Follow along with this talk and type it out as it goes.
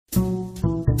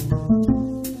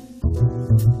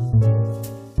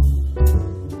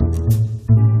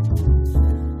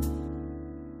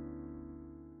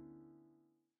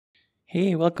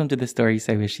Hey, welcome to the Stories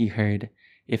I Wish You Heard.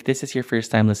 If this is your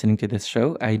first time listening to this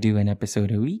show, I do an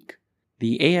episode a week.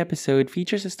 The A episode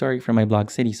features a story from my blog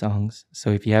City Songs,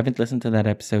 so if you haven't listened to that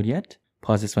episode yet,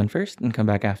 pause this one first and come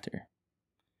back after.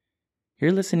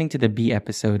 You're listening to the B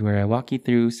episode where I walk you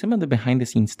through some of the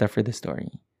behind-the-scenes stuff for the story.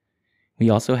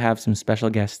 We also have some special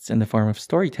guests in the form of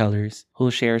storytellers who'll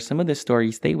share some of the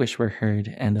stories they wish were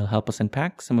heard, and they'll help us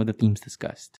unpack some of the themes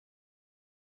discussed.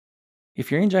 If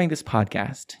you're enjoying this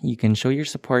podcast, you can show your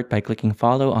support by clicking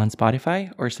follow on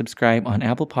Spotify or subscribe on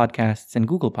Apple Podcasts and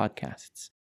Google Podcasts.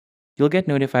 You'll get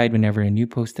notified whenever a new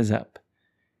post is up.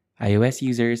 iOS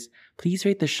users, please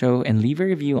rate the show and leave a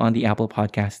review on the Apple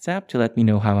Podcasts app to let me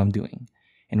know how I'm doing.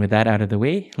 And with that out of the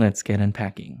way, let's get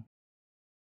unpacking.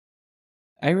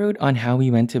 I wrote on how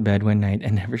we went to bed one night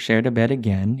and never shared a bed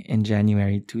again in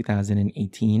January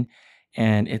 2018,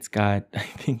 and it's got, I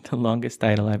think, the longest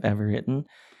title I've ever written.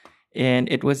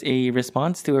 And it was a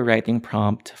response to a writing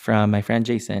prompt from my friend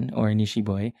Jason, or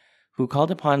Nishiboy, who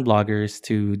called upon bloggers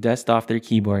to dust off their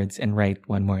keyboards and write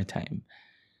one more time.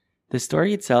 The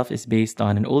story itself is based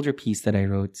on an older piece that I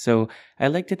wrote, so I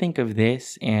like to think of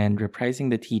this and Reprising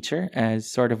the Teacher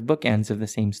as sort of bookends of the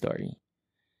same story.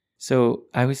 So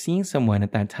I was seeing someone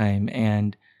at that time,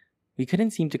 and we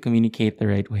couldn't seem to communicate the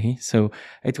right way, so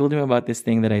I told him about this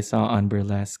thing that I saw on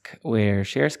Burlesque, where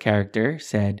Cher's character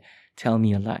said, "Tell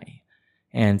me a lie."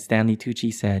 And Stanley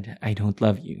Tucci said, "I don't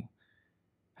love you."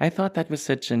 I thought that was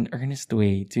such an earnest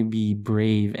way to be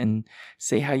brave and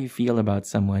say how you feel about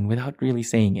someone without really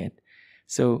saying it.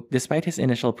 So despite his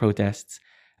initial protests,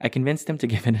 I convinced him to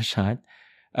give it a shot.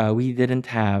 We didn't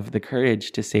have the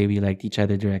courage to say we liked each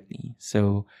other directly,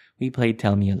 so we played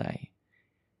Tell Me a Lie.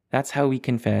 That's how we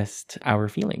confessed our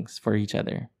feelings for each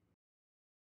other.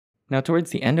 Now,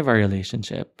 towards the end of our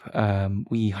relationship,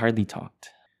 we hardly talked.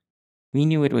 We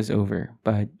knew it was over,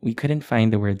 but we couldn't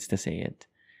find the words to say it.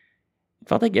 It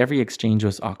felt like every exchange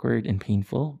was awkward and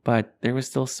painful, but there was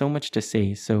still so much to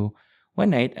say, so one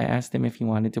night I asked him if he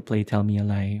wanted to play Tell Me a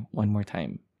Lie one more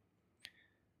time.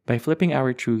 By flipping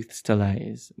our truths to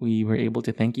lies, we were able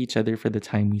to thank each other for the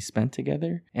time we spent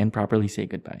together and properly say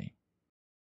goodbye.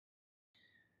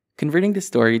 Converting the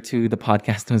story to the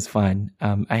podcast was fun.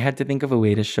 I had to think of a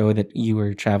way to show that you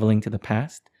were traveling to the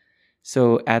past.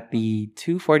 So at the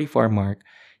 2:44 mark,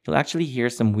 you'll actually hear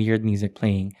some weird music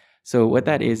playing. So what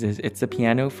that is it's the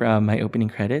piano from my opening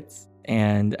credits,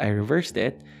 and I reversed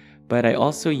it, but I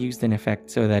also used an effect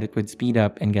so that it would speed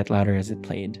up and get louder as it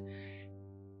played.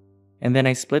 And then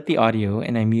I split the audio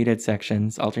and I muted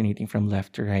sections alternating from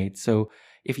left to right. So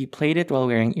if you played it while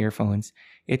wearing earphones,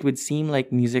 it would seem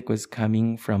like music was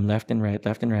coming from left and right,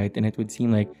 and it would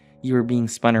seem like you were being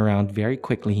spun around very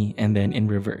quickly and then in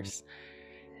reverse.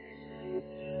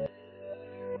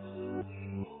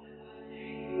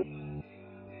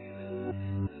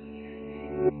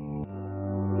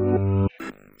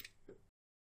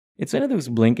 It's one of those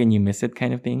blink and you miss it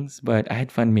kind of things, but I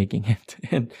had fun making it,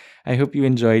 and I hope you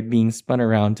enjoyed being spun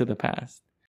around to the past.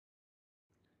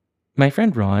 My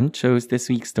friend Ron chose this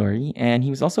week's story, and he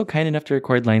was also kind enough to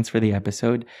record lines for the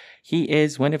episode. He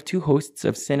is one of two hosts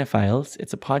of Cinephiles.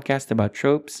 It's a podcast about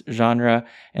tropes, genre,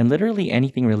 and literally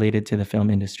anything related to the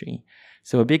film industry.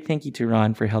 So a big thank you to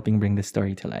Ron for helping bring this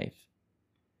story to life.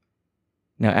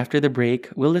 Now, after the break,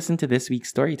 we'll listen to this week's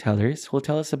storytellers who will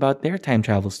tell us about their time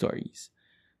travel stories.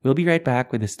 We'll be right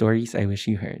back with the stories I wish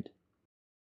you heard.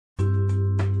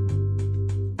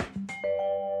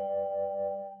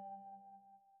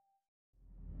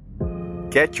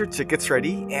 Get your tickets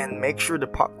ready and make sure the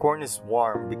popcorn is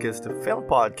warm because the film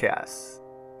podcast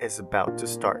is about to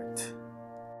start.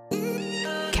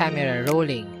 Camera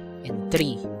rolling in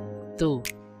 3, 2,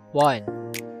 1.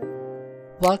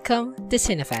 Welcome to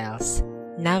Cinephiles,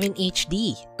 now in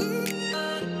HD.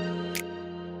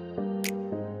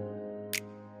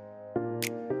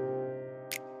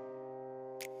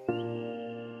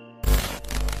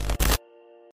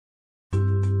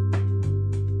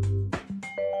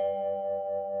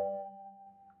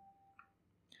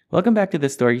 Welcome back to the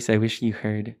Stories I Wish You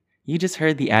Heard. You just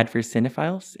heard the ad for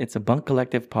Cinephiles. It's a Bunk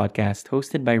Collective podcast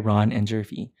hosted by Ron and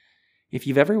Jerfy. If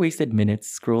you've ever wasted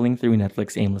minutes scrolling through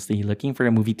Netflix aimlessly looking for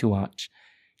a movie to watch,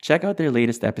 check out their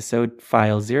latest episode,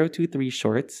 File 023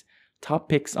 Shorts, Top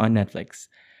Picks on Netflix.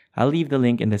 I'll leave the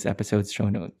link in this episode's show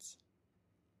notes.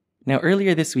 Now,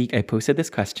 earlier this week, I posted this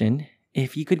question.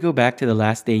 If you could go back to the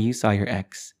last day you saw your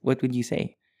ex, what would you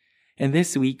say? And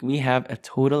this week, we have a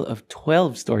total of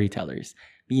 12 storytellers,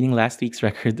 beating last week's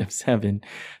record of 7.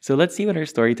 So let's see what our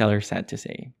storytellers had to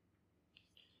say.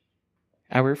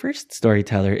 Our first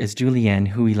storyteller is Julianne,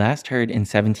 who we last heard in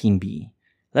 17B.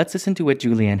 Let's listen to what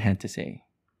Julianne had to say.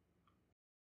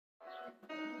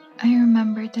 I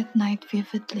remember that night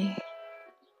vividly.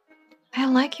 I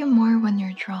like you more when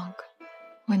you're drunk.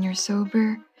 When you're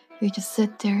sober, you just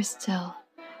sit there still.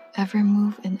 Every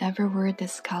move and every word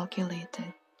is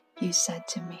calculated, you said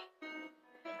to me.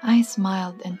 I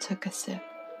smiled and took a sip.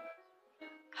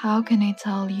 How can I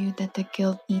tell you that the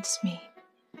guilt eats me?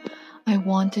 I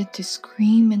wanted to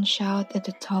scream and shout at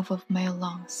the top of my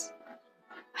lungs.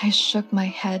 I shook my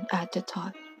head at the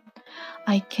thought.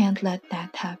 I can't let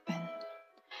that happen.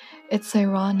 It's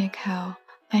ironic how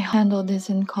I handle this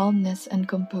in calmness and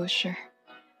composure.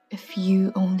 If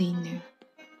you only knew.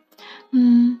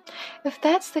 If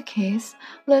that's the case,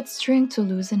 let's drink to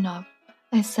loosen up,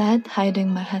 I said,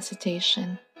 hiding my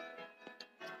hesitation.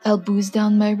 I'll booze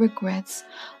down my regrets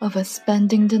of us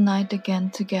spending the night again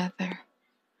together.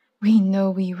 We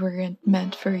know we weren't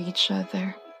meant for each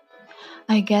other.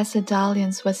 I guess a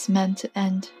dalliance was meant to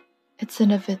end. It's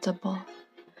inevitable.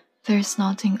 There's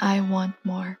nothing I want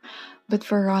more but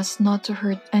for us not to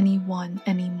hurt anyone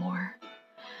anymore.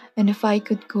 And if I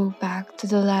could go back to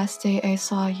the last day I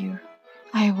saw you,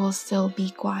 I will still be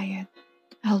quiet.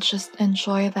 I'll just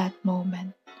enjoy that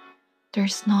moment.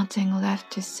 There's nothing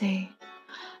left to say.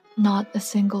 Not a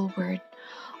single word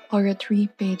or a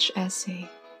 3-page essay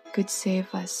could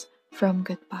save us from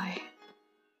goodbye.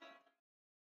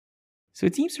 So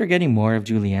it seems we're getting more of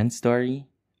Julianne's story.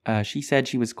 She said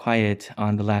she was quiet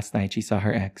on the last night she saw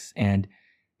her ex, and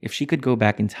if she could go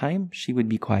back in time, she would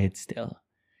be quiet still.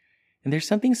 And there's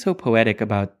something so poetic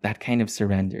about that kind of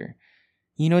surrender.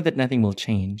 You know that nothing will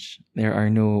change. There are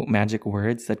no magic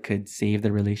words that could save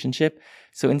the relationship,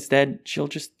 so instead, she'll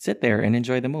just sit there and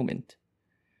enjoy the moment.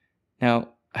 Now,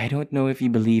 I don't know if you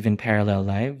believe in parallel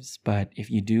lives, but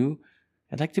if you do,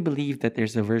 I'd like to believe that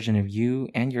there's a version of you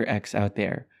and your ex out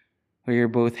there where you're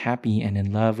both happy and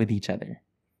in love with each other,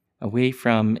 away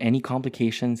from any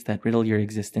complications that riddle your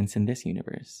existence in this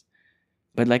universe.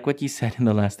 But like what you said in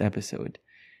the last episode,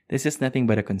 this is nothing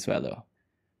but a consuelo.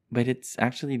 But it's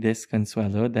actually this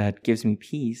consuelo that gives me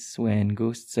peace when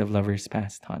ghosts of lovers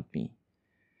past haunt me.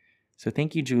 So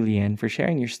thank you, Julianne, for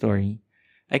sharing your story.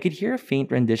 I could hear a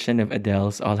faint rendition of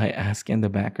Adele's All I Ask in the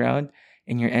background,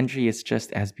 and your entry is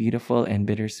just as beautiful and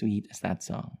bittersweet as that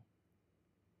song.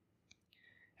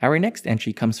 Our next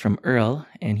entry comes from Earl,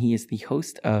 and he is the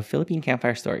host of Philippine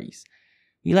Campfire Stories.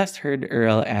 We last heard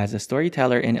Earl as a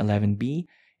storyteller in 11B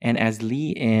and as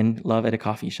Lee in Love at a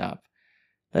Coffee Shop.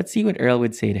 Let's see what Earl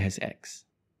would say to his ex.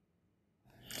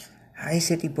 Hi,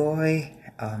 City Boy.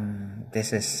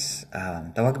 This is,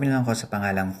 tawag mo lang ako sa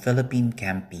pangalang Philippine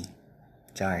Campy.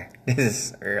 Char, this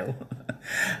is Earl.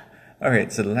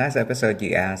 Alright, so the last episode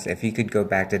you asked if you could go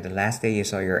back to the last day you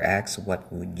saw your ex,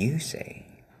 what would you say?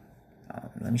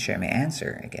 Let me share my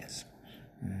answer, I guess.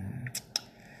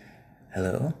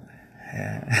 Hello?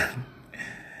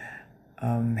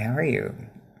 How are you?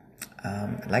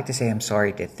 I'd like to say I'm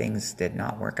sorry that things did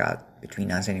not work out between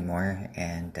us anymore,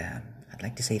 and I'd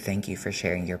like to say thank you for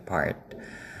sharing a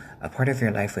part of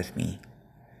your life with me.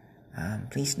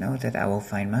 Please know that I will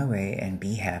find my way and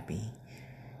be happy,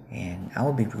 and I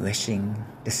will be wishing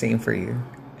the same for you.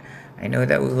 I know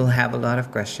that we will have a lot of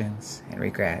questions and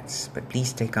regrets, but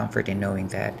please take comfort in knowing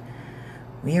that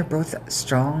we are both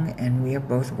strong and we are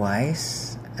both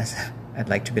wise, as I'd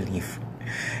like to believe,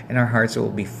 and our hearts will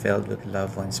be filled with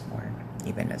love once more,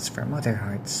 even as from other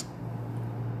hearts.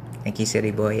 Thank you,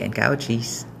 City Boy and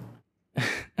Couchies.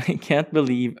 I can't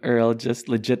believe Earl just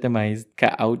legitimized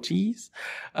Couchies.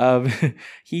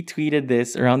 He tweeted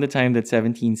this around the time that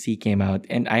 17C came out,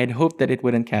 and I had hoped that it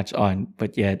wouldn't catch on,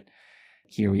 but yet,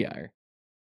 here we are.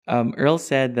 Earl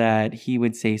said that he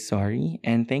would say sorry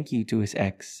and thank you to his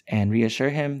ex and reassure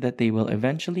him that they will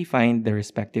eventually find their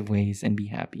respective ways and be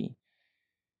happy.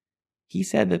 He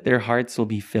said that their hearts will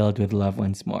be filled with love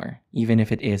once more, even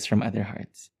if it is from other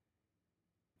hearts.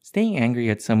 Staying angry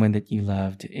at someone that you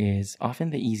loved is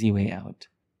often the easy way out.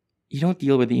 You don't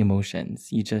deal with the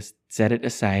emotions, you just set it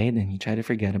aside and you try to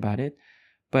forget about it.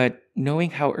 But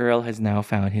knowing how Earl has now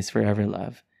found his forever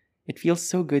love, it feels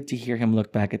so good to hear him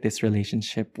look back at this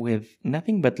relationship with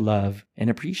nothing but love and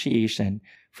appreciation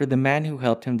for the man who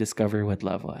helped him discover what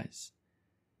love was.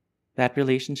 That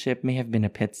relationship may have been a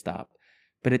pit stop,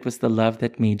 but it was the love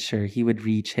that made sure he would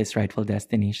reach his rightful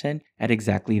destination at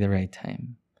exactly the right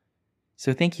time.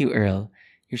 So thank you, Earl.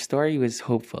 Your story was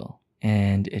hopeful,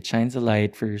 and it shines a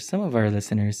light for some of our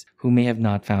listeners who may have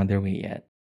not found their way yet.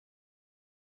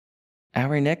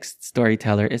 Our next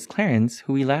storyteller is Clarence,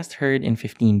 who we last heard in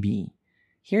 15B.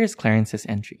 Here is Clarence's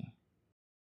entry.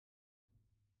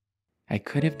 I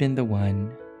could have been the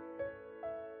one.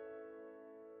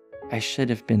 I should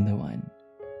have been the one.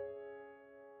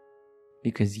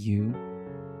 Because you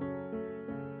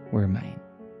were mine.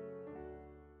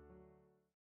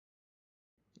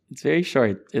 It's very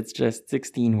short. It's just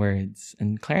 16 words.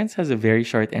 And Clarence has a very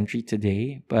short entry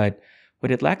today, but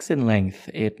what it lacks in length,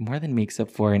 it more than makes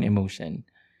up for in emotion.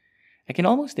 I can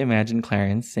almost imagine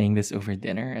Clarence saying this over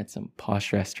dinner at some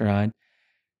posh restaurant.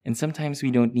 And sometimes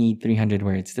we don't need 300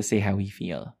 words to say how we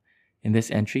feel. In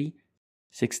this entry,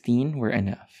 16 were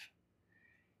enough.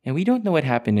 And we don't know what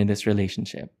happened in this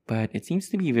relationship, but it seems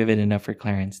to be vivid enough for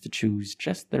Clarence to choose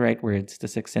just the right words to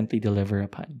succinctly deliver a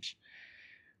punch.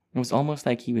 It was almost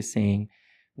like he was saying,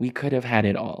 we could have had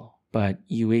it all, but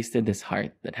you wasted this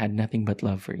heart that had nothing but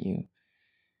love for you.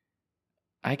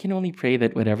 I can only pray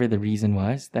that whatever the reason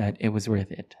was, that it was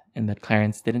worth it, and that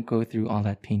Clarence didn't go through all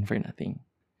that pain for nothing.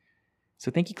 So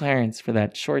thank you, Clarence, for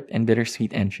that short and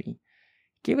bittersweet entry.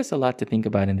 It gave us a lot to think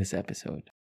about in this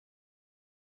episode.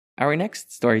 Our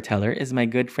next storyteller is my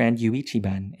good friend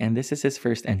Yuichiban, and this is his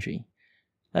first entry.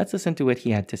 Let's listen to what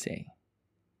he had to say.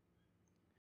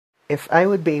 If I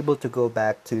would be able to go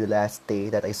back to the last day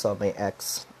that I saw my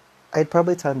ex, I'd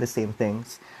probably tell him the same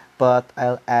things, but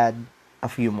I'll add a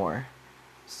few more.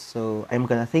 So I'm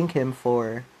gonna thank him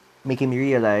for making me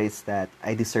realize that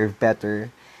I deserve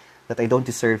better, that I don't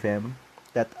deserve him,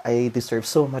 that I deserve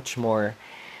so much more.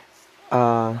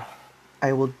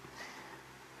 I would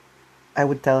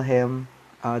tell him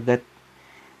that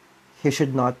he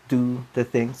should not do the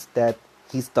things that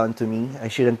he's done to me. I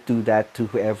shouldn't do that to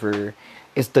whoever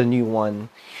is the new one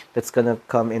that's gonna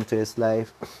come into his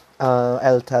life.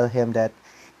 I'll tell him that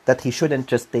he shouldn't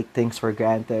just take things for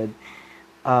granted.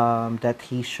 That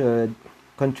he should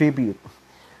contribute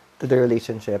to the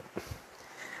relationship.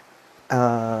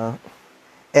 And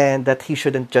that he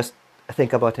shouldn't just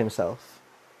think about himself.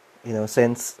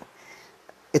 Since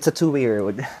it's a two-way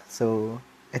road. So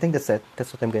I think that's it.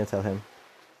 That's what I'm gonna tell him.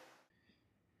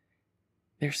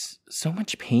 There's so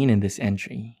much pain in this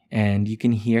entry, and you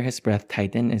can hear his breath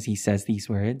tighten as he says these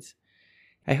words.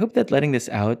 I hope that letting this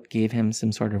out gave him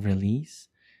some sort of release.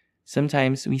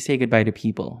 Sometimes we say goodbye to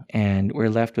people, and we're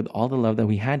left with all the love that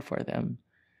we had for them,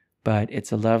 but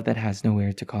it's a love that has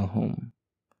nowhere to call home.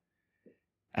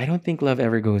 I don't think love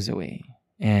ever goes away,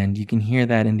 and you can hear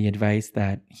that in the advice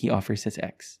that he offers his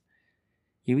ex.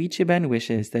 Yuichiban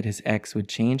wishes that his ex would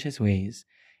change his ways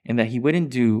and that he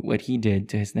wouldn't do what he did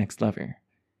to his next lover.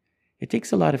 It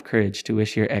takes a lot of courage to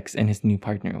wish your ex and his new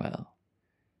partner well.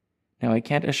 Now, I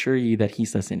can't assure you that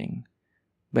he's listening,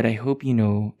 but I hope you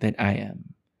know that I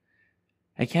am.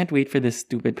 I can't wait for this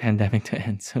stupid pandemic to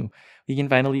end so we can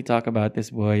finally talk about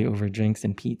this boy over drinks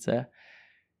and pizza.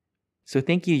 So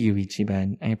thank you,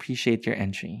 Yuichiban. I appreciate your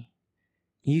entry.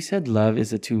 You said love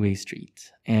is a two-way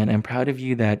street, and I'm proud of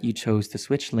you that you chose to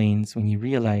switch lanes when you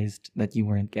realized that you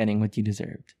weren't getting what you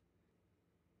deserved.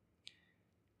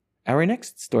 Our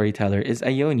next storyteller is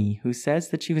Ione, who says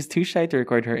that she was too shy to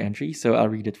record her entry, so I'll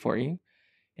read it for you.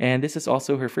 And this is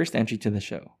also her first entry to the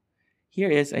show. Here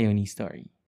is Ione's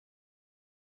story.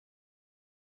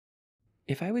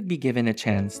 If I would be given a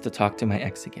chance to talk to my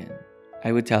ex again,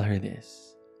 I would tell her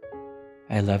this.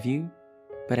 I love you,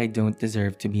 but I don't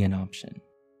deserve to be an option.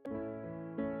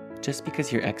 Just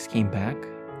because your ex came back,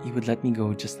 you would let me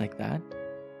go just like that?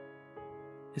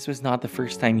 This was not the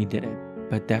first time you did it,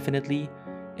 but definitely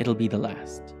it'll be the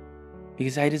last.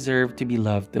 Because I deserve to be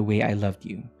loved the way I loved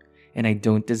you, and I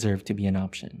don't deserve to be an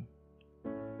option.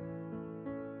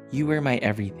 You were my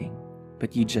everything,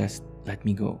 but you just let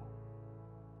me go.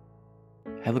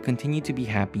 I will continue to be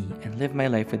happy and live my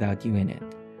life without you in it,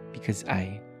 because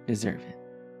I deserve it.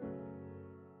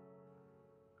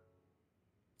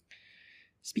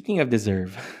 Speaking of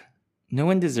deserve, no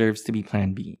one deserves to be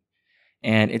Plan B.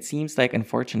 And it seems like,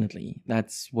 unfortunately,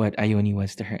 that's what Ione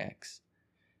was to her ex.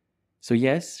 So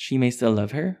yes, she may still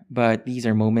love her, but these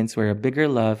are moments where a bigger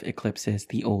love eclipses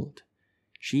the old.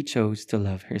 She chose to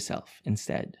love herself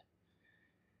instead.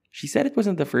 She said it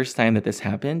wasn't the first time that this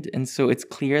happened, and so it's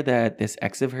clear that this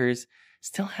ex of hers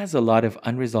still has a lot of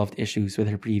unresolved issues with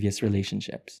her previous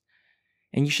relationships.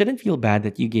 And you shouldn't feel bad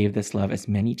that you gave this love as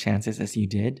many chances as you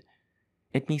did.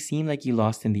 It may seem like you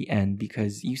lost in the end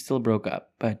because you still broke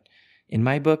up, but in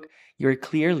my book, you're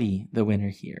clearly the winner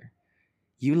here.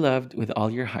 You loved with all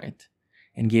your heart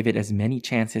and gave it as many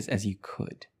chances as you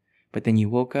could, but then you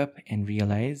woke up and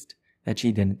realized that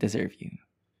she didn't deserve you.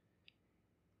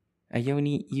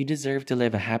 Ione, you deserve to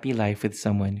live a happy life with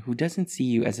someone who doesn't see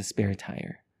you as a spare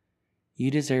tire.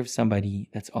 You deserve somebody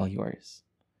that's all yours.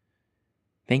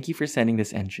 Thank you for sending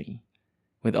this entry.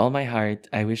 With all my heart,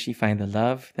 I wish you find the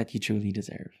love that you truly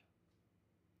deserve.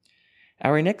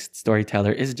 Our next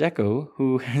storyteller is Jekko,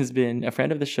 who has been a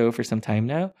friend of the show for some time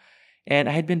now, And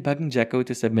I had been bugging Jekko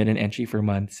to submit an entry for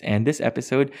months, and this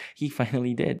episode, he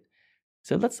finally did.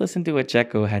 So let's listen to what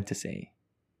Jekko had to say.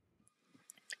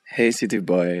 Hey, City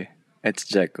Boy, it's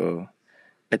Jekko.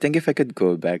 I think if I could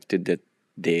go back to that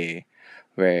day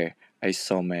where I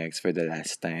saw my ex for the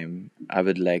last time, I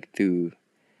would like to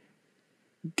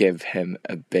give him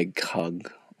a big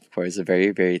hug. Of course, a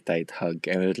very, very tight hug.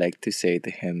 And I would like to say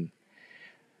to him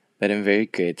that I'm very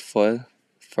grateful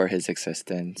for his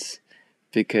existence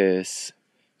because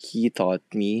he taught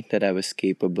me that I was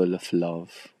capable of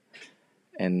love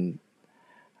and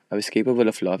I was capable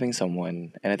of loving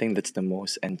someone. And I think that's the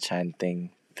most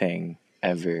enchanting thing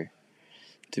ever,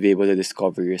 to be able to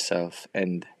discover yourself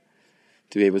and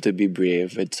to be able to be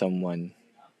brave with someone,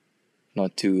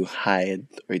 not to hide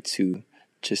or to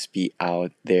just be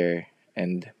out there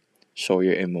and show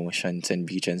your emotions and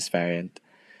be transparent.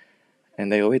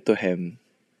 And I owe it to him,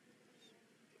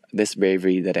 this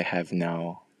bravery that I have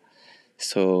now.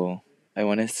 So I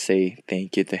want to say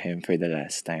thank you to him for the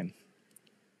last time.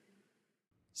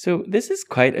 So this is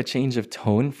quite a change of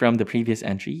tone from the previous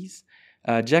entries.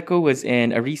 Jekko was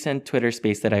in a recent Twitter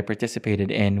space that I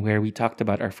participated in where we talked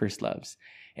about our first loves.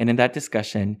 And in that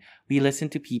discussion, we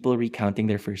listened to people recounting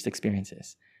their first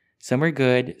experiences. Some were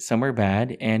good, some were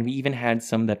bad, and we even had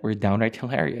some that were downright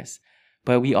hilarious.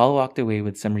 But we all walked away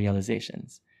with some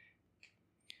realizations.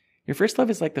 Your first love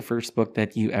is like the first book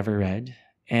that you ever read,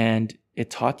 and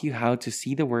it taught you how to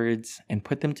see the words and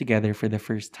put them together for the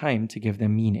first time to give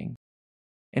them meaning.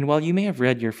 And while you may have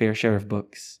read your fair share of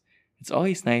books, it's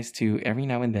always nice to, every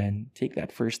now and then, take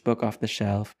that first book off the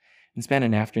shelf and spend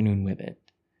an afternoon with it.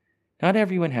 Not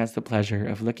everyone has the pleasure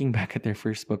of looking back at their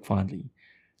first book fondly,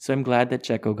 so I'm glad that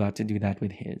Jekko got to do that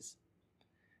with his.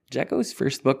 Jekko's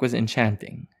first book was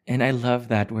enchanting, and I love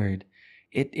that word.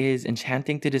 It is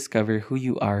enchanting to discover who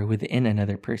you are within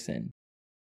another person.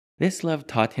 This love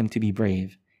taught him to be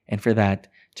brave, and for that,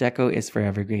 Jekko is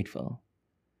forever grateful.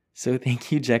 So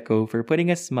thank you, Jekko, for putting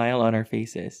a smile on our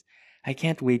faces. I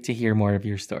can't wait to hear more of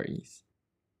your stories.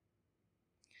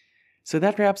 So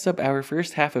that wraps up our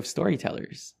first half of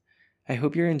Storytellers. I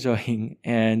hope you're enjoying,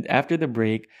 and after the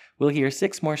break, we'll hear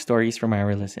 6 more stories from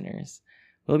our listeners.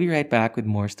 We'll be right back with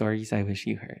more stories I wish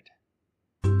you heard.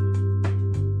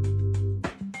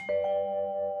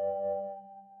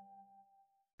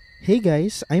 Hey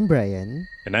guys, I'm Brian,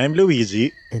 And I'm Luigi.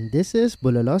 and this is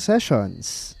Bulalo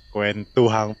Sessions.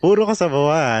 Kwentuhang puro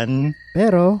kasabawan.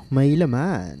 Pero may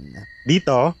laman.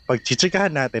 Dito,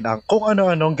 pagchichikahan natin ang kung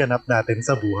ano-anong ganap natin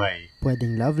sa buhay.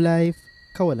 Pwedeng love life,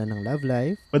 kawalan ng love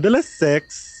life, Madalas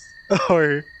sex,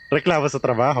 or reklamo sa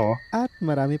trabaho. at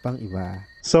marami pang iba.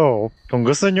 So, kung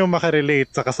gusto nyo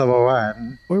makarelate sa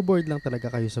kasabawan, Or bored lang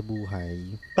talaga kayo sa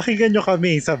buhay. pakinggan nyo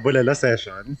kami sa Bulalo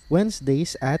Session.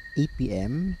 Wednesdays at 8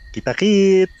 p.m.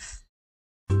 Kita-kits!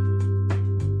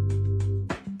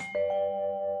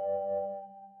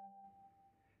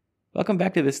 Welcome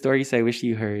back to the Stories I Wish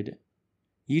You Heard.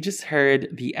 You just heard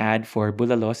the ad for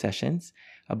Bulalo Sessions,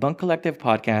 a Bunk Collective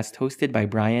podcast hosted by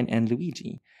Brian and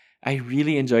Luigi. I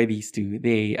really enjoy these two.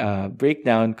 They break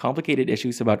down complicated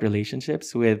issues about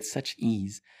relationships with such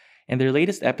ease. And their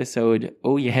latest episode,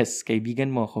 Oh Yes, Kaibigan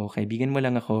Mo Ko, Kaibigan Mo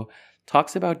Lang Ako,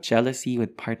 talks about jealousy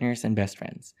with partners and best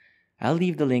friends. I'll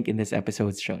leave the link in this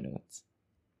episode's show notes.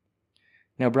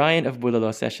 Now, Brian of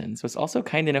Bulalo Sessions was also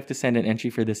kind enough to send an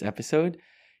entry for this episode.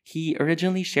 He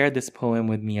originally shared this poem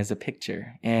with me as a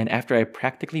picture, and after I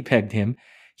practically begged him,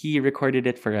 he recorded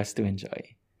it for us to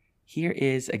enjoy. Here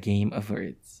is a game of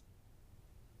words.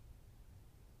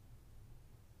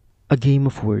 A game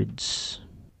of words.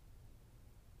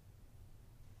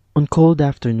 On cold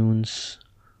afternoons,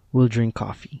 we'll drink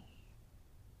coffee.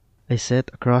 I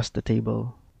sit across the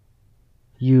table,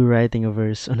 you writing a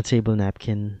verse on a table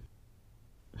napkin,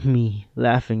 me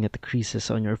laughing at the creases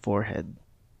on your forehead.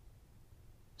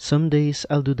 Some days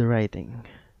I'll do the writing,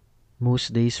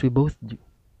 most days we both do.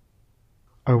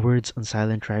 Our words on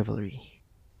silent rivalry,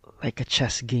 like a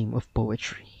chess game of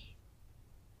poetry.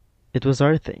 It was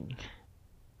our thing,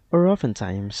 or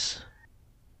oftentimes,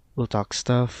 we'll talk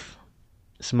stuff,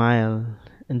 smile,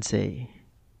 and say,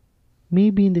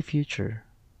 maybe in the future,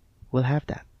 we'll have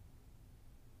that.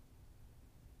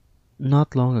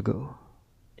 Not long ago,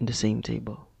 in the same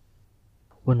table,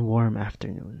 one warm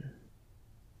afternoon,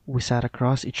 we sat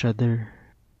across each other,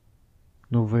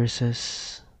 no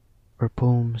verses, or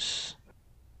poems,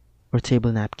 or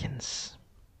table napkins.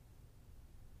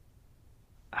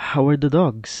 How are the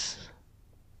dogs?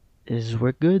 Is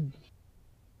work good?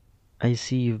 I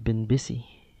see you've been busy.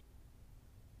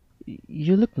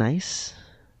 You look nice.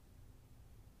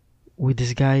 We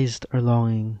disguised our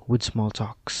longing with small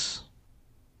talks.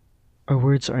 Our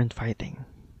words aren't fighting.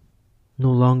 No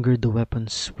longer the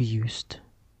weapons we used.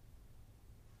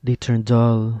 They turned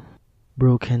dull,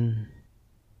 broken,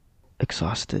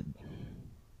 exhausted.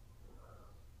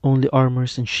 Only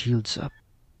armors and shields up.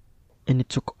 And it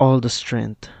took all the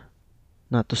strength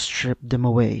not to strip them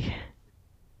away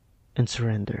and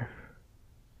surrender.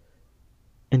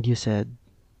 And you said,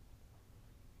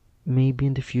 maybe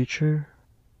in the future,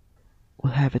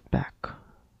 we'll have it back.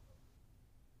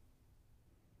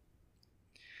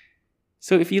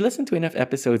 So if you listen to enough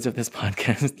episodes of this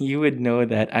podcast, you would know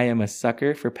that I am a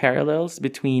sucker for parallels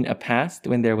between a past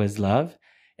when there was love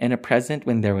and a present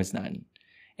when there was none.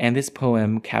 And this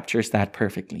poem captures that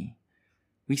perfectly.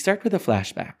 We start with a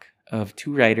flashback of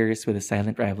two writers with a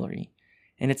silent rivalry.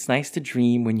 And it's nice to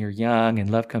dream when you're young and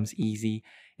love comes easy.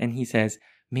 And he says,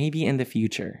 maybe in the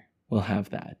future we'll have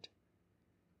that.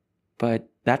 But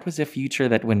that was a future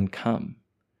that wouldn't come.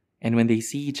 And when they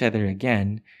see each other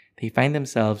again, they find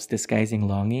themselves disguising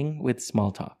longing with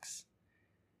small talks.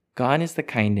 Gone is the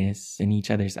kindness in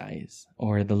each other's eyes,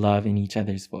 or the love in each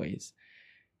other's voice.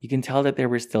 You can tell that there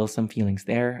were still some feelings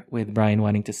there, with Brian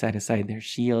wanting to set aside their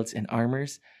shields and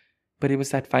armors, but it was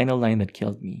that final line that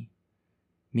killed me.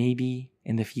 Maybe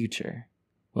in the future,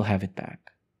 we'll have it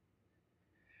back.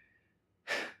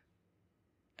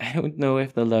 I don't know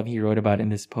if the love he wrote about in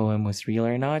this poem was real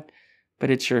or not, but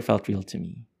it sure felt real to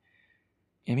me.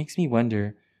 It makes me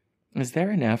wonder, is there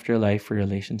an afterlife for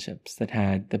relationships that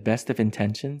had the best of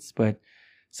intentions, but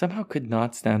somehow could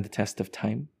not stand the test of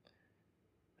time?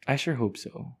 I sure hope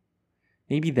so.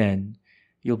 Maybe then,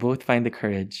 you'll both find the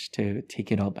courage to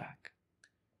take it all back.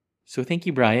 So thank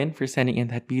you, Brian, for sending in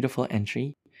that beautiful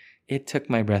entry. It took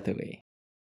my breath away.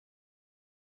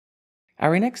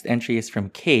 Our next entry is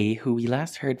from Kay, who we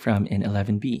last heard from in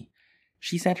 11B.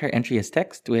 She sent her entry as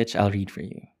text, which I'll read for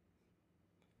you.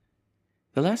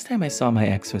 The last time I saw my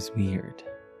ex was weird.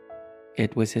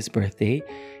 It was his birthday,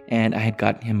 and I had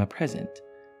gotten him a present,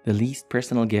 the least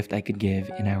personal gift I could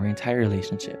give in our entire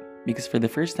relationship, because for the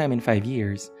first time in 5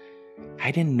 years,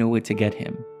 I didn't know what to get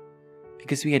him,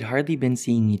 because we had hardly been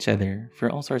seeing each other for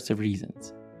all sorts of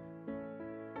reasons.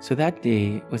 So that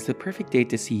day was the perfect day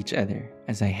to see each other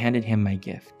as I handed him my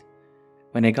gift.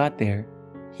 When I got there,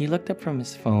 he looked up from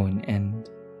his phone, and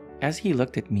as he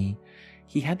looked at me,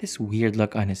 he had this weird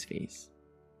look on his face.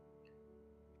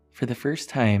 For the first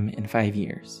time in 5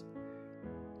 years,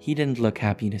 he didn't look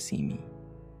happy to see me.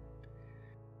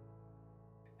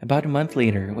 About a month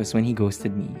later was when he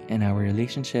ghosted me and our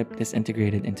relationship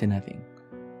disintegrated into nothing.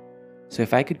 So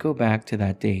if I could go back to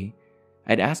that day,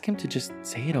 I'd ask him to just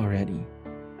say it already,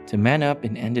 to man up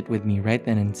and end it with me right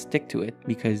then and stick to it,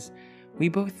 because we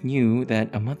both knew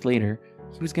that a month later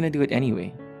he was going to do it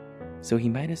anyway. So he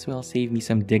might as well save me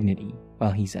some dignity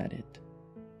while he's at it.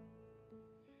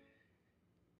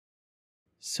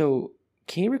 So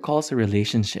Kay recalls a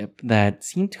relationship that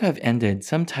seemed to have ended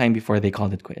some time before they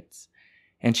called it quits.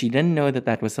 And she didn't know that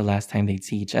that was the last time they'd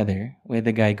see each other, with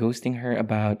the guy ghosting her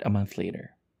about a month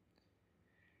later.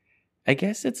 I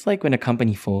guess it's like when a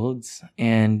company folds,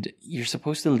 and you're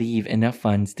supposed to leave enough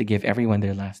funds to give everyone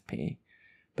their last pay.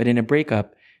 But in a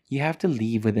breakup, you have to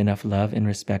leave with enough love and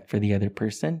respect for the other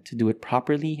person to do it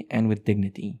properly and with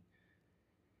dignity.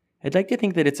 I'd like to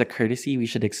think that it's a courtesy we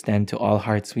should extend to all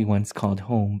hearts we once called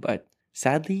home, but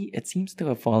sadly, it seems to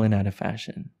have fallen out of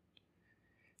fashion.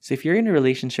 So if you're in a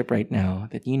relationship right now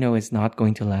that you know is not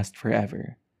going to last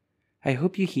forever, I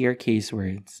hope you hear Kay's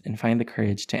words and find the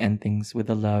courage to end things with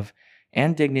the love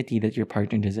and dignity that your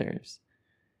partner deserves.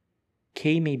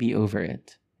 Kay may be over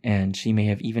it, and she may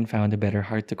have even found a better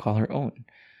heart to call her own,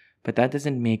 but that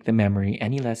doesn't make the memory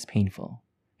any less painful,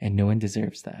 and no one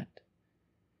deserves that.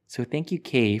 So thank you,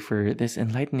 Kay, for this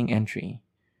enlightening entry.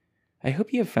 I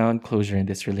hope you have found closure in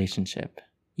this relationship,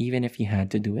 even if you had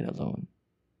to do it alone.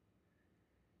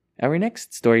 Our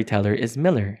next storyteller is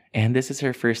Miller, and this is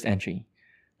her first entry.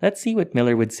 Let's see what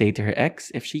Miller would say to her ex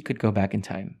if she could go back in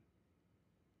time.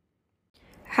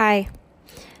 Hi,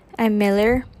 I'm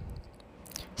Miller.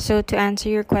 So to answer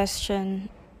your question,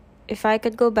 if I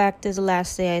could go back to the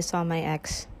last day I saw my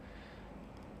ex,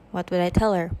 what would I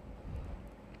tell her?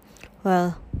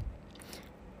 Well,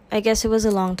 I guess it was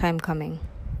a long time coming.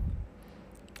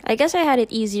 I guess I had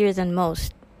it easier than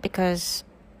most because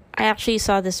I actually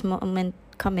saw this moment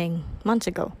coming months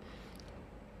ago.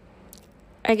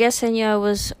 I guess I knew I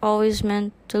was always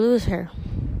meant to lose her.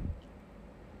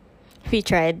 We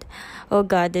tried. Oh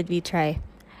God, did we try.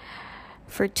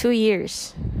 For 2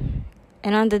 years.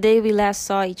 And on the day we last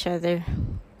saw each other,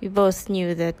 we both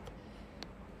knew that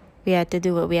we had to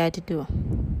do what we had to do.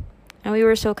 And we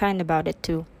were so kind about it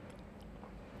too.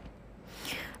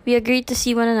 We agreed to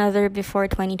see one another before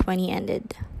 2020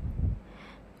 ended.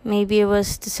 Maybe it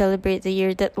was to celebrate the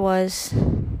year that was,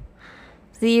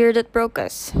 the year that broke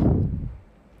us.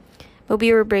 But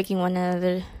we were breaking one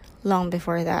another long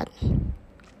before that.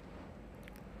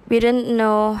 We didn't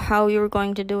know how we were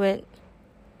going to do it,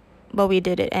 but we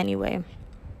did it anyway.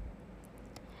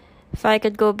 If I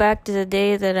could go back to the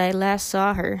day that I last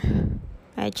saw her,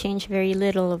 I'd change very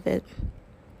little of it.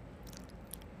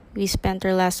 We spent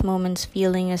our last moments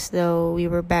feeling as though we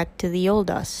were back to the old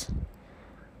us.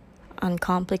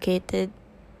 Uncomplicated,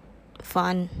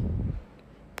 fun,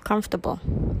 comfortable.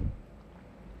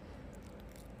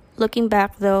 Looking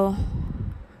back though,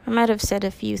 I might have said a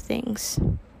few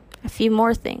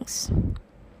more things.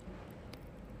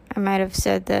 I might have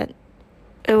said that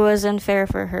it was unfair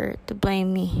for her to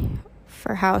blame me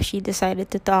for how she decided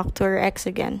to talk to her ex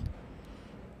again,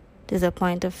 to the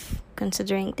point of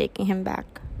considering taking him back,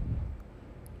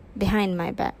 behind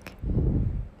my back.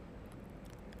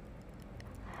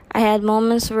 I had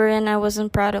moments wherein I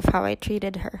wasn't proud of how I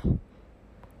treated her.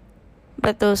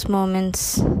 But those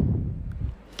moments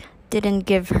didn't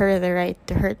give her the right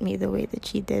to hurt me the way that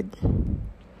she did.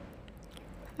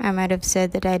 I might have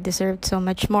said that I deserved so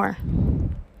much more,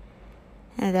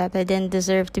 and that I didn't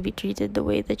deserve to be treated the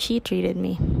way that she treated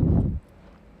me.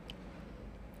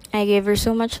 I gave her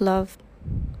so much love,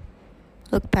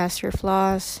 looked past her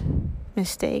flaws,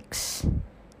 mistakes,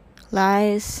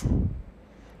 lies,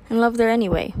 and loved her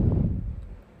anyway.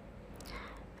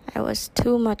 I was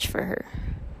too much for her,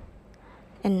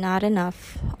 and not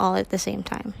enough all at the same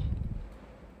time.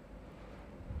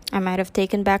 I might have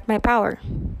taken back my power,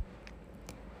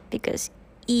 because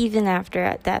even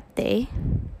after that day,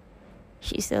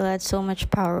 she still had so much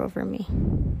power over me.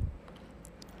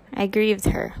 I grieved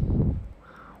her.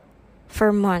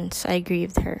 For months, I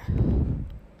grieved her.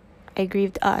 I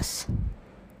grieved us.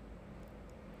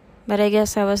 But I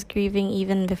guess I was grieving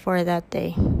even before that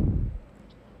day.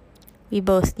 We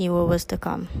both knew what was to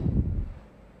come.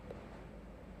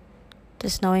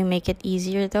 Does knowing make it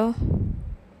easier though?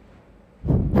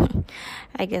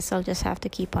 I guess I'll just have to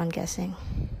keep on guessing.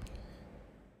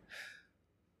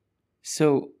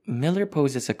 So, Miller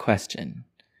poses a question.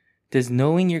 Does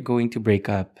knowing you're going to break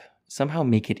up somehow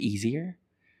make it easier?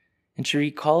 And she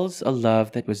recalls a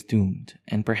love that was doomed,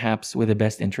 and perhaps with the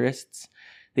best interests,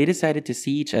 they decided to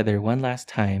see each other one last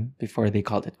time before they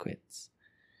called it quits.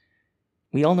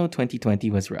 We all know 2020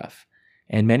 was rough,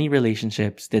 and many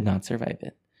relationships did not survive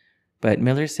it. But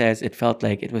Miller says it felt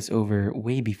like it was over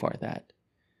way before that.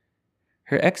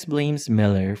 Her ex blames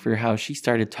Miller for how she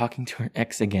started talking to her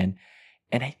ex again,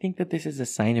 and I think that this is a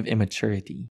sign of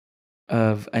immaturity,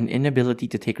 of an inability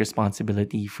to take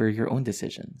responsibility for your own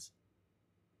decisions.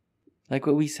 Like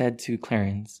what we said to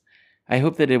Clarence, I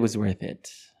hope that it was worth it.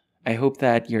 I hope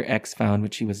that your ex found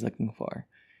what she was looking for.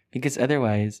 Because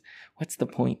otherwise, what's the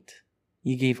point?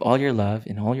 You gave all your love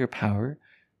and all your power,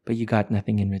 but you got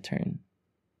nothing in return.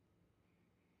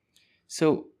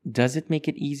 So, does it make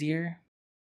it easier?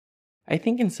 I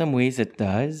think in some ways it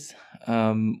does.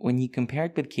 When you compare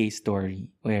it with Kay's story,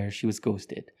 where she was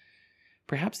ghosted,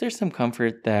 perhaps there's some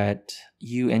comfort that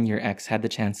you and your ex had the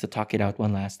chance to talk it out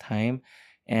one last time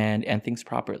and end things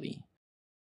properly.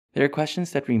 There are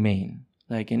questions that remain,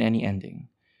 like in any ending.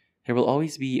 There will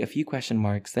always be a few question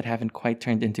marks that haven't quite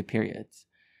turned into periods.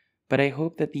 But I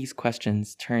hope that these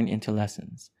questions turn into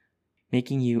lessons,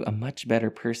 making you a much better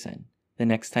person the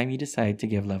next time you decide to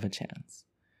give love a chance.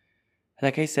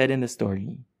 Like I said in the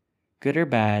story, good or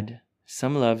bad,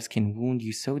 some loves can wound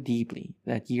you so deeply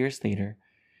that years later,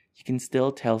 you can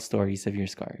still tell stories of your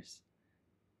scars.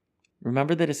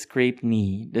 Remember that a scraped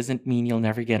knee doesn't mean you'll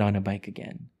never get on a bike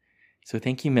again. So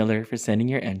thank you, Miller, for sending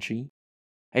your entry.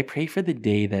 I pray for the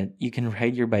day that you can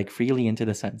ride your bike freely into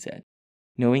the sunset,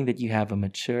 knowing that you have a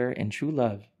mature and true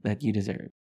love that you deserve.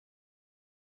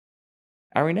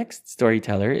 Our next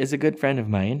storyteller is a good friend of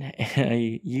mine.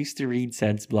 I used to read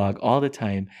Sed's blog all the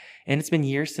time, and it's been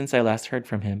years since I last heard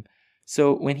from him.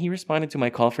 So when he responded to my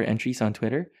call for entries on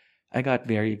Twitter, I got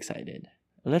very excited.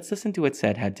 Let's listen to what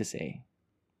Sed had to say.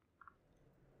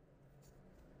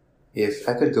 If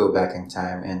I could go back in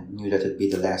time and knew that it'd be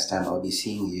the last time I'll be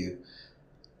seeing you,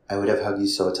 I would have hugged you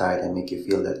so tight and make you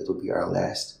feel that it'll be our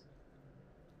last.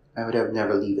 I would have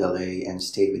never leave LA and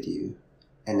stayed with you,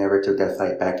 and never took that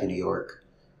flight back to New York.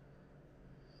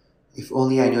 If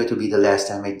only I knew it would be the last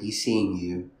time I'd be seeing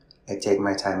you, I'd take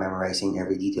my time memorizing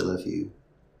every detail of you,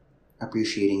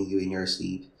 appreciating you in your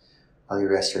sleep while you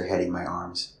rest your head in my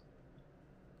arms.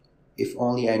 If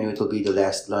only I knew it would be the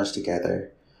last lunch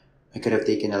together, I could have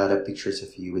taken a lot of pictures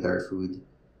of you with our food,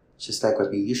 just like what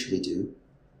we usually do.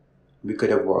 We could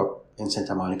have walked in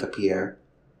Santa Monica Pier,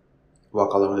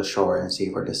 walk along the shore and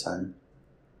savor the sun.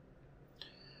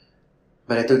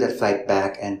 But I took that flight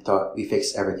back and thought we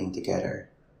fixed everything together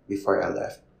before I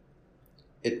left.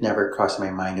 It never crossed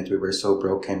my mind that we were so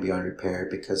broken beyond repair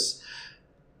because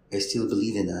I still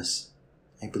believe in us.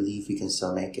 I believe we can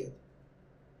still make it.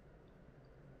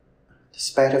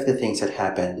 Despite of the things that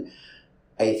happened,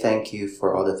 I thank you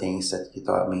for all the things that you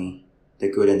taught me,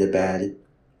 the good and the bad,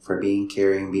 for being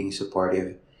caring, being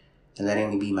supportive, and letting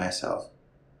me be myself.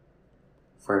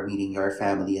 For meeting your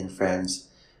family and friends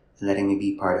and letting me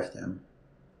be part of them.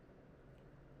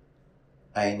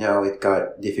 I know it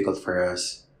got difficult for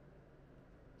us.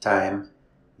 Time,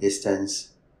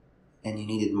 distance, and you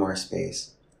needed more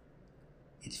space.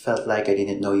 It felt like I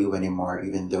didn't know you anymore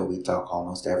even though we talk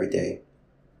almost every day.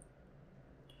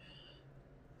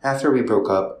 After we broke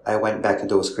up, I went back to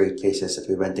those great places that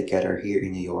we went together here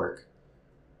in New York.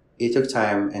 It took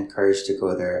time and courage to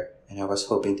go there, and I was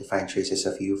hoping to find traces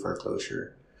of you for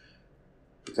closure,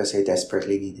 because I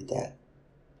desperately needed that.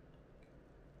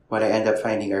 What I end up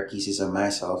finding are pieces of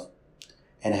myself,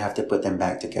 and I have to put them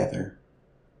back together.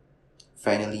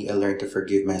 Finally, I learned to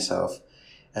forgive myself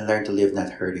and learn to live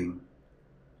not hurting.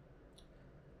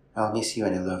 I'll miss you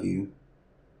and I love you,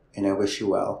 and I wish you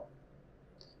well.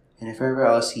 And if ever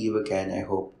I'll see you again, I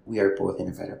hope we are both in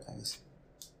a better place.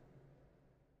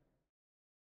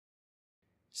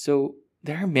 So,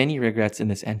 there are many regrets in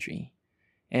this entry.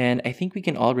 And I think we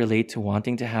can all relate to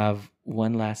wanting to have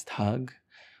one last hug,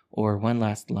 or one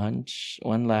last lunch,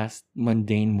 one last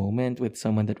mundane moment with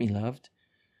someone that we loved.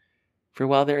 For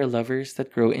while there are lovers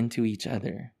that grow into each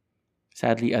other,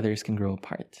 sadly others can grow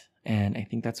apart. And I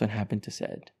think that's what happened to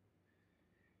Sed.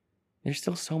 There's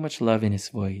still so much love in his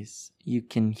voice. You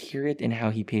can hear it in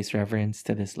how he pays reverence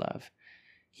to this love.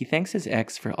 He thanks his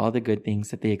ex for all the good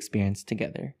things that they experienced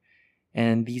together.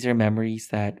 And these are memories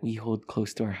that we hold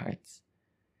close to our hearts.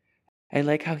 I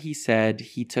like how he said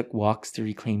he took walks to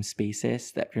reclaim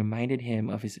spaces that reminded him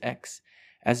of his ex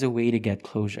as a way to get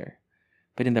closure.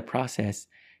 But in the process,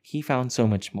 he found so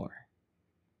much more.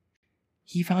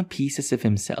 He found pieces of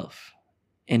himself,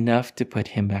 enough to put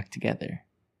him back together.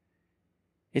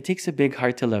 It takes a big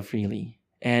heart to love really,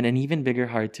 and an even bigger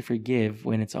heart to forgive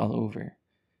when it's all over.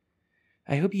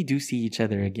 I hope you do see each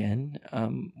other again,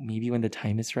 maybe when the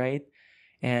time is right,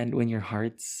 and when your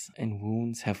hearts and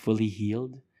wounds have fully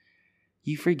healed.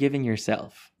 You've forgiven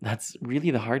yourself. That's really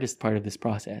the hardest part of this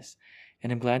process,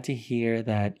 and I'm glad to hear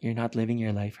that you're not living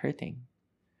your life hurting.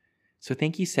 So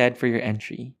thank you, Sed, for your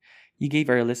entry. You gave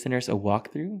our listeners a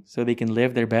walkthrough so they can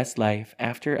live their best life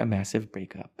after a massive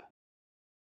breakup.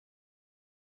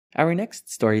 Our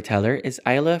next storyteller is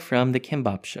Isla from The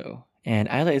Kimbop Show. And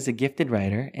Isla is a gifted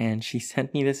writer, and she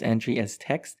sent me this entry as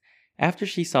text after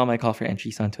she saw my call for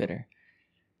entries on Twitter.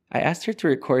 I asked her to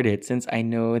record it since I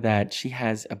know that she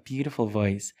has a beautiful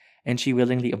voice, and she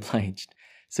willingly obliged.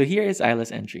 So here is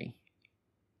Isla's entry.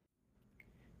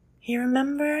 You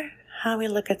remember how we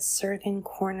look at certain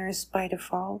corners by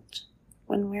default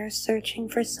when we're searching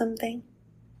for something?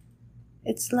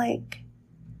 It's like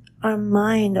our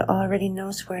mind already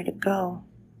knows where to go,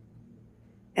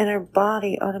 and our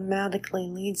body automatically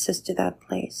leads us to that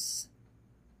place.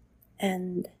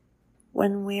 And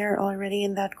when we're already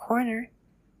in that corner,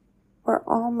 we're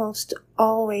almost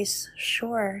always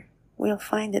sure we'll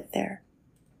find it there.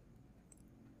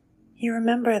 You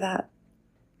remember that,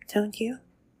 don't you?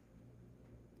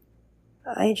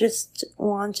 I just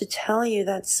want to tell you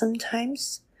that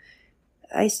sometimes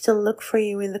I still look for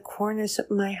you in the corners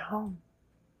of my home.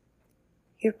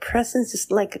 Your presence is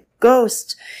like a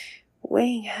ghost,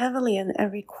 weighing heavily on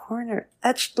every corner,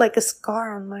 etched like a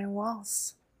scar on my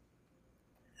walls.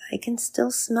 I can still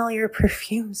smell your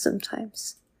perfume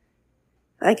sometimes.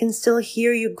 I can still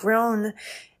hear you groan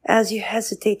as you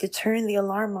hesitate to turn the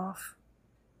alarm off.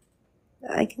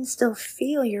 I can still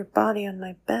feel your body on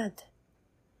my bed.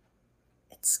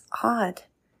 It's odd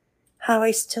how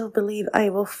I still believe I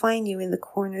will find you in the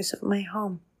corners of my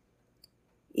home,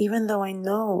 even though I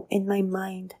know in my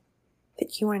mind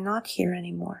that you are not here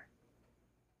anymore.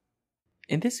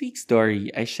 In this week's story,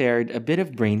 I shared a bit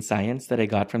of brain science that I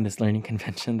got from this learning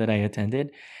convention that I attended,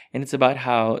 and it's about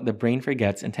how the brain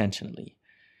forgets intentionally.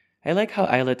 I like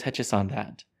how Isla touches on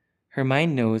that. Her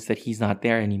mind knows that he's not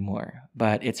there anymore,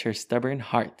 but it's her stubborn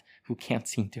heart who can't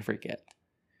seem to forget.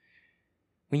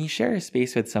 When you share a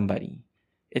space with somebody,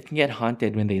 it can get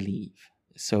haunted when they leave.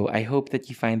 So I hope that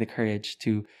you find the courage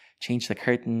to change the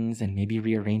curtains and maybe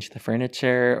rearrange the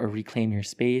furniture or reclaim your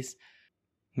space.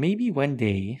 Maybe one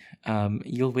day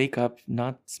you'll wake up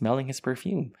not smelling his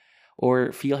perfume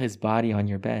or feel his body on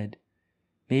your bed.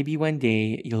 Maybe one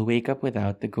day you'll wake up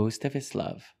without the ghost of his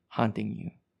love haunting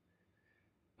you.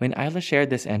 When Isla shared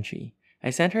this entry, I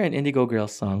sent her an Indigo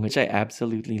Girls song, which I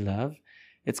absolutely love,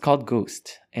 It's called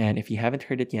Ghost, and if you haven't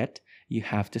heard it yet, you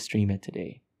have to stream it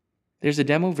today. There's a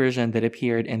demo version that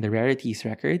appeared in the Rarities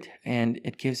record, and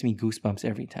it gives me goosebumps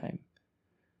every time.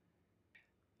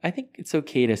 I think it's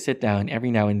okay to sit down every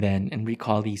now and then and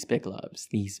recall these big loves,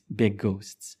 these big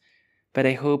ghosts. But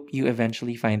I hope you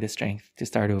eventually find the strength to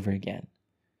start over again.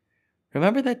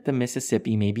 Remember that the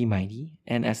Mississippi may be mighty,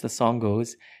 and as the song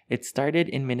goes, it started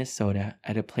in Minnesota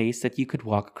at a place that you could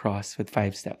walk across with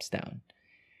 5 steps down.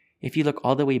 If you look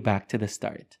all the way back to the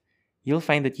start, you'll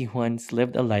find that you once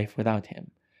lived a life without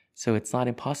him, so it's not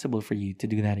impossible for you to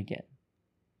do that again.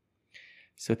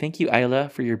 So thank you, Isla,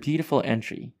 for your beautiful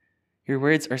entry. Your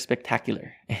words are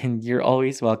spectacular, and you're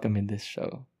always welcome in this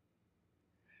show.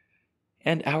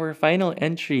 And our final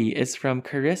entry is from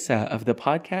Carissa of the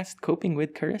podcast Coping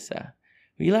with Carissa.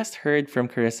 We last heard from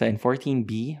Carissa in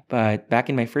 14B, but back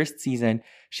in my first season,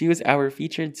 she was our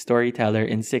featured storyteller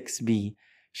in 6B.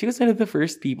 She was one of the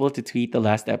first people to tweet the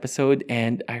last episode,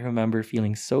 and I remember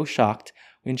feeling so shocked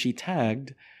when she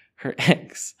tagged her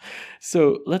ex.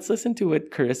 So let's listen to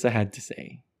what Carissa had to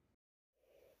say.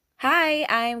 Hi,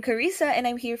 I'm Carissa, and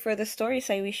I'm here for the stories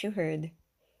I wish you heard.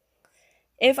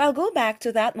 If I'll go back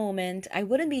to that moment, I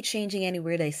wouldn't be changing any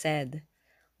word I said.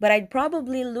 But I'd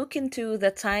probably look into the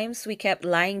times we kept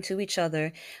lying to each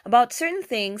other about certain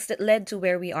things that led to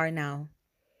where we are now.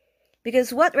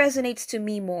 Because what resonates to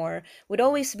me more would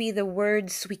always be the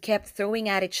words we kept throwing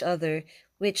at each other,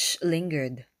 which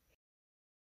lingered.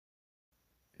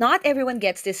 Not everyone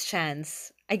gets this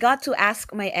chance. I got to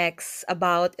ask my ex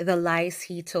about the lies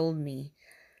he told me.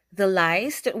 The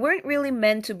lies that weren't really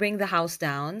meant to bring the house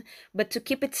down, but to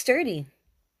keep it sturdy.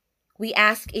 We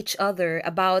asked each other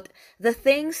about the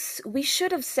things we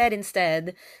should have said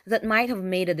instead that might have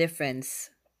made a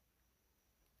difference.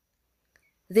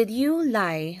 Did you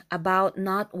lie about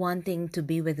not wanting to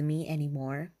be with me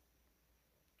anymore?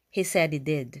 He said he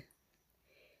did.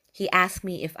 He asked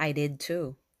me if I did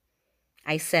too.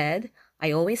 I said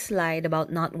I always lied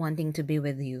about not wanting to be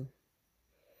with you.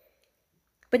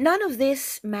 But none of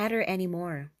this matter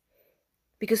anymore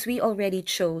because we already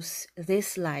chose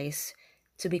these lies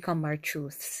to become our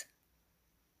truths.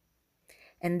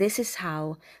 And this is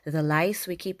how the lies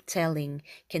we keep telling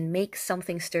can make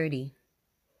something sturdy,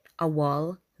 a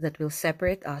wall that will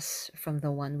separate us from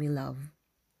the one we love.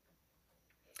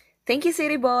 Thank you,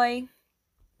 City Boy!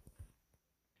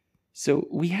 So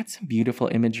we had some beautiful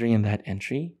imagery in that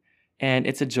entry, and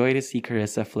it's a joy to see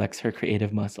Carissa flex her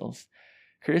creative muscles.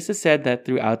 Carissa said that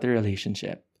throughout the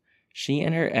relationship, she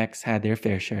and her ex had their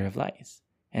fair share of lies,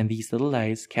 and these little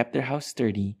lies kept their house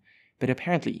sturdy, but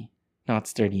apparently not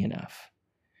sturdy enough.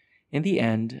 In the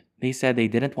end, they said they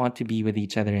didn't want to be with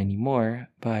each other anymore,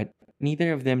 but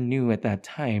neither of them knew at that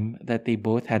time that they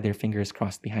both had their fingers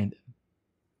crossed behind them.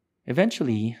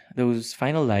 Eventually, those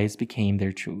final lies became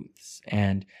their truths,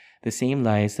 and the same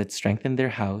lies that strengthened their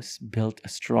house built a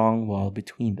strong wall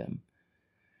between them.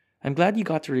 I'm glad you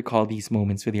got to recall these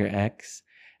moments with your ex.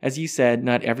 As you said,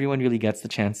 not everyone really gets the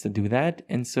chance to do that,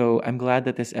 and so I'm glad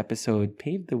that this episode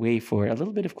paved the way for a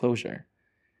little bit of closure.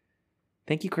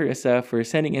 Thank you, Carissa, for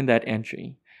sending in that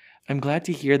entry. I'm glad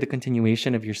to hear the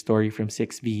continuation of your story from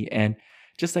 6B, and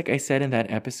just like I said in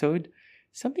that episode,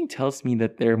 something tells me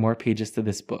that there are more pages to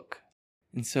this book.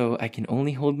 And so I can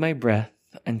only hold my breath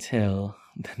until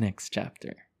the next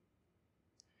chapter.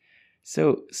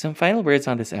 So, some final words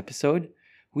on this episode.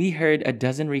 We heard a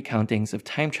dozen recountings of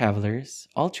time travelers,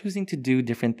 all choosing to do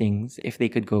different things if they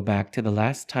could go back to the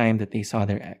last time that they saw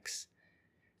their ex.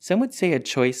 Some would say a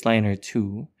choice line or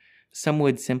two. Some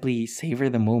would simply savor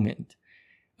the moment.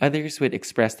 Others would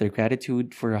express their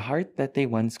gratitude for a heart that they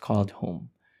once called home.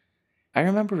 I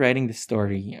remember writing this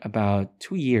story about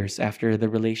 2 years after the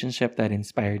relationship that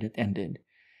inspired it ended.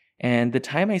 And the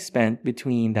time I spent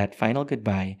between that final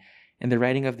goodbye and the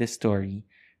writing of this story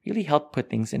really helped put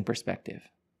things in perspective.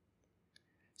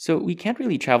 So we can't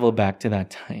really travel back to that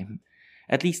time,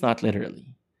 at least not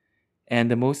literally. And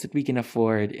the most that we can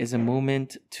afford is a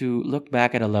moment to look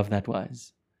back at a love that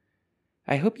was.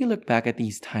 I hope you look back at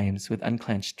these times with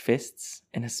unclenched fists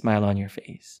and a smile on your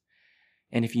face.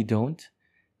 And if you don't,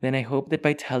 then I hope that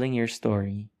by telling your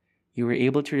story, you were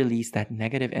able to release that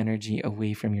negative energy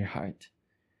away from your heart.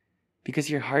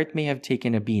 Because your heart may have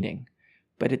taken a beating,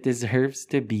 but it deserves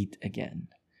to beat again.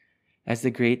 As the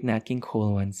great Nat King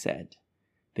Cole once said,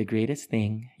 the greatest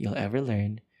thing you'll ever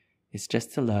learn is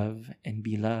just to love and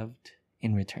be loved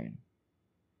in return.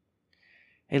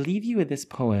 I leave you with this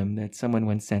poem that someone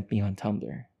once sent me on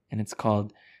Tumblr, and it's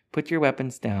called Put Your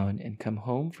Weapons Down and Come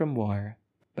Home from War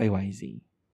by YZ.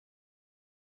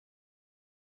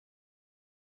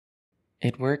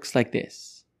 It works like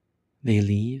this. They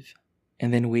leave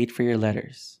and then wait for your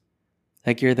letters,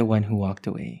 like you're the one who walked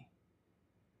away.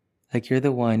 Like you're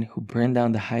the one who burned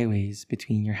down the highways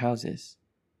between your houses.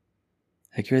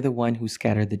 Like you're the one who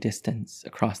scattered the distance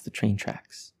across the train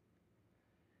tracks.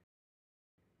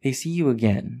 They see you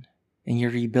again, and you're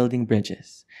rebuilding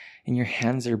bridges, and your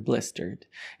hands are blistered,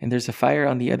 and there's a fire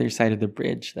on the other side of the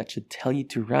bridge that should tell you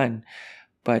to run,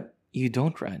 but you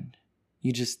don't run.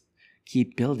 You just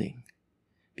keep building.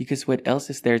 Because what else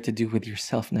is there to do with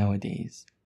yourself nowadays?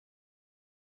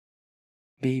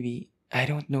 Baby, I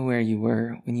don't know where you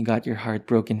were when you got your heart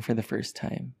broken for the first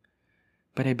time,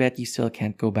 but I bet you still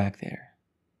can't go back there.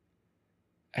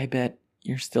 I bet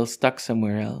you're still stuck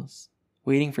somewhere else,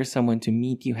 waiting for someone to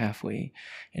meet you halfway,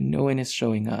 and no one is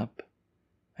showing up.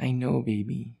 I know,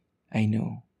 baby. I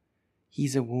know.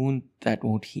 He's a wound that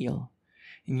won't heal,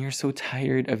 and you're so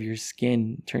tired of your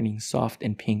skin turning soft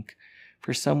and pink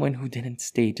for someone who didn't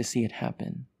stay to see it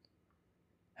happen.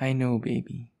 I know,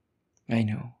 baby. I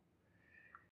know.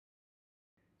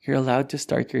 You're allowed to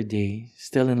start your day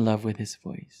still in love with his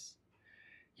voice.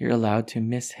 You're allowed to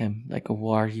miss him like a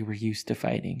war you were used to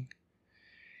fighting.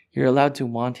 You're allowed to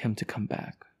want him to come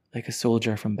back like a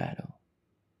soldier from battle.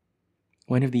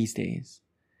 One of these days,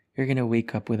 you're gonna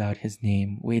wake up without his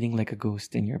name waiting like a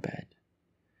ghost in your bed.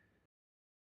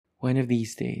 One of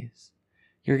these days,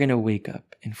 you're gonna wake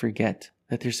up and forget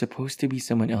that there's supposed to be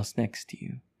someone else next to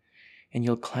you, and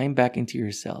you'll climb back into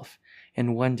yourself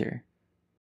and wonder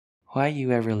why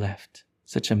you ever left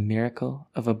such a miracle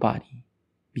of a body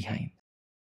behind.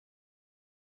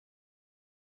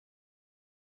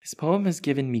 This poem has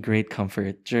given me great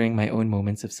comfort during my own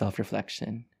moments of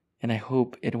self-reflection, and I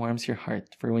hope it warms your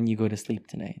heart for when you go to sleep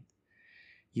tonight.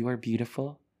 You are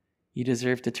beautiful. You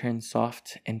deserve to turn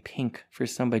soft and pink for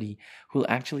somebody who'll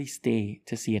actually stay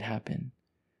to see it happen.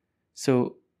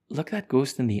 So look that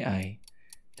ghost in the eye,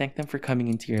 thank them for coming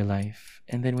into your life,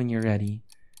 and then when you're ready,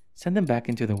 send them back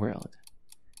into the world.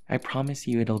 I promise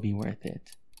you it'll be worth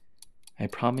it. I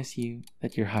promise you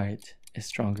that your heart is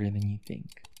stronger than you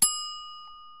think.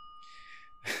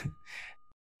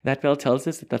 That bell tells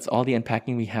us that that's all the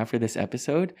unpacking we have for this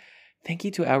episode. Thank you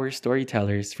to our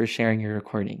storytellers for sharing your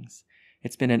recordings.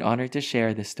 It's been an honor to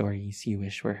share the stories you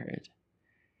wish were heard.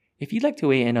 If you'd like to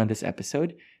weigh in on this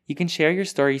episode, you can share your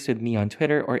stories with me on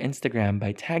Twitter or Instagram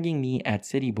by tagging me at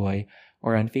CityBoy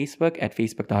or on Facebook at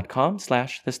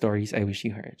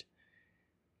facebook.com/thestoriesIwishYouHeard.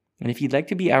 And if you'd like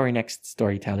to be our next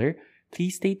storyteller,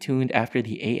 please stay tuned after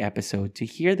the A episode to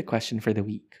hear the question for the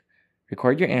week.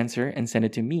 Record your answer and send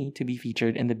it to me to be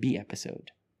featured in the B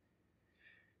episode.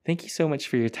 Thank you so much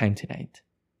for your time tonight.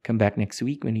 Come back next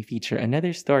week when we feature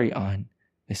another story on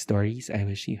The Stories I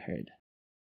Wish You Heard.